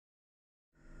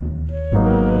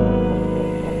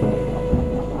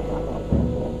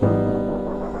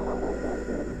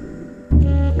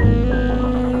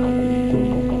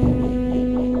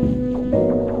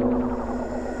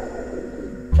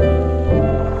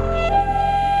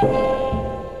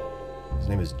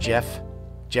Jeff.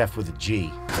 Jeff with a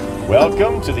G.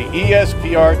 Welcome to the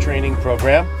ESPR training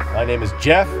program. My name is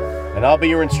Jeff, and I'll be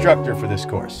your instructor for this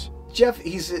course. Jeff,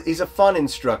 he's a fun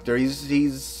instructor.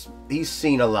 He's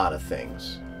seen a lot of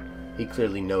things. He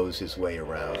clearly knows his way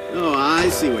around. Oh, I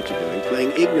see what you're doing,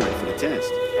 playing ignorant for the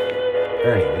test.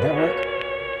 Ernie, would that work?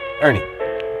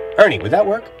 Ernie, would that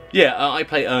work? Yeah, I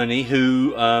play Ernie,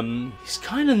 who he's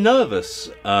kind of nervous.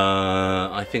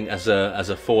 I think as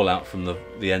a fallout from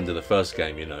the end of the first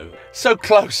game, you know. So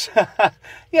close,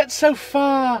 yet so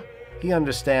far. He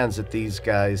understands that these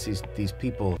guys, these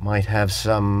people, might have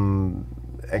some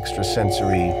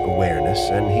extrasensory awareness,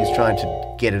 and he's trying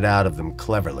to get it out of them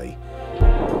cleverly.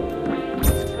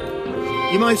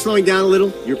 You mind slowing down a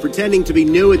little? You're pretending to be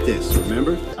new at this,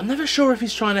 remember? I'm never sure if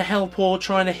he's trying to help or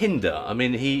trying to hinder. I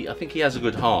mean, I think he has a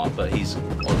good heart, but he's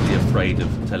oddly afraid of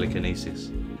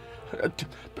telekinesis.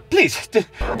 Please,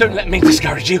 don't let me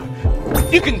discourage you.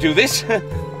 You can do this.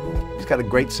 He's got a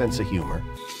great sense of humor.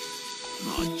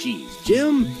 Oh, geez,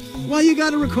 Jim. Why you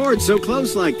gotta record so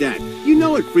close like that? You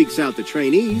know it freaks out the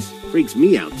trainees. Freaks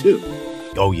me out, too.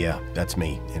 Oh yeah, that's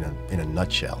me, in a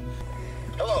nutshell.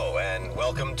 Hello, and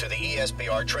welcome to the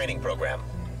ESPR training program.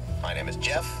 My name is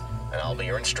Jeff, and I'll be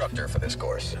your instructor for this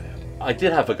course. I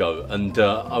did have a go, and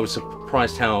I was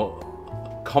surprised how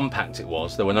compact it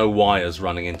was. There were no wires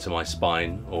running into my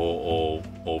spine or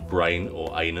brain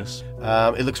or anus.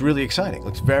 It looks really exciting. It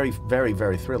looks very, very,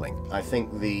 very thrilling. I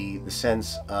think the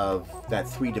sense of that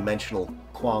three-dimensional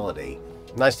quality.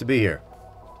 Nice to be here,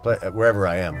 but wherever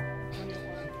I am.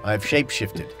 I've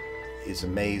shape-shifted. It's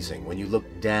amazing when you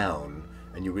look down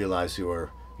and you realize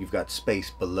you've got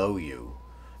space below you,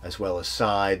 as well as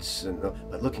sides.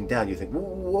 But looking down, you think,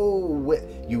 whoa,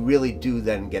 you really do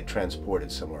then get transported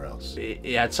somewhere else. It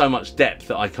had so much depth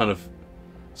that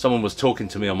someone was talking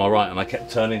to me on my right, and I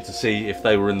kept turning to see if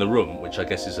they were in the room, which I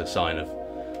guess is a sign of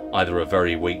either a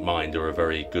very weak mind or a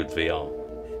very good VR.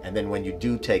 And then when you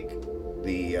do take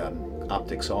the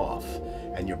optics off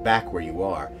and you're back where you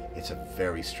are, it's a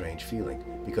very strange feeling,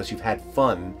 because you've had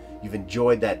fun, you've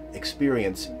enjoyed that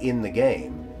experience in the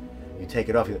game. You take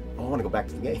it off, you think, oh, I want to go back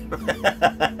to the game.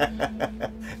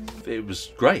 It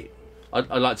was great. I'd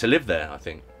like to live there, I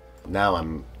think. Now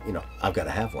I've got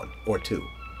to have one, or two.